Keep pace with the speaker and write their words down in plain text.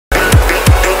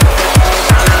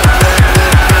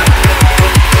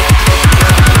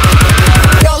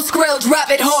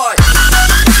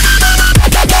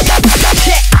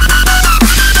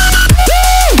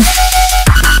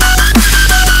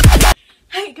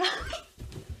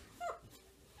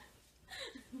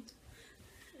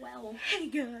Oh. Hey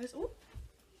guys. Oh.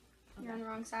 You're on the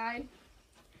wrong side.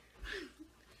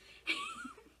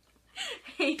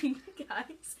 Hey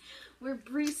guys. We're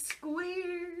bri².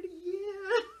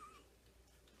 Yeah.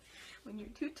 When you're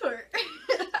too tart.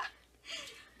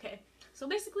 Okay. So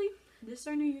basically, this is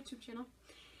our new YouTube channel.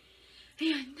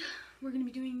 And we're going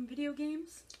to be doing video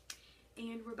games.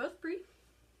 And we're both Bri.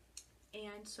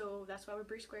 And so that's why we're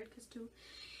bri², because two.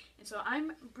 And so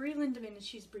I'm Bri Lindemann and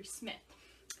she's Bri Smith.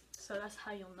 So that's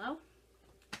how you'll know.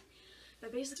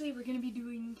 But basically we're going to be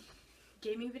doing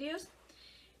gaming videos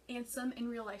and some in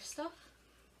real life stuff.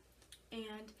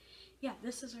 And yeah,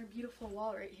 this is our beautiful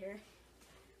wall right here.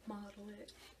 Model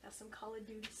it. Got some Call of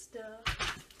Duty stuff.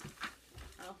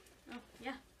 Oh,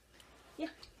 yeah. Yeah.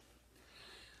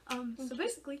 So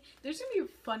basically, there's going to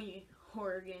be funny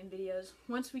horror game videos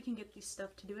once we can get these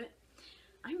stuff to do it.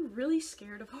 I'm really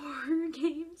scared of horror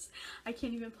games. I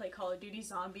can't even play Call of Duty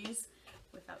Zombies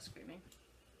without screaming.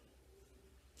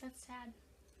 That's sad.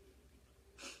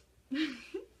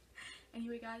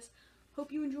 Anyway, guys,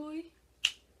 hope you enjoy.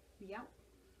 Be out.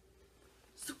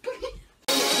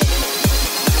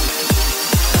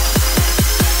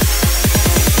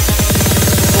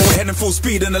 Heading full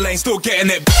speed in the lane, still getting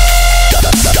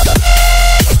it.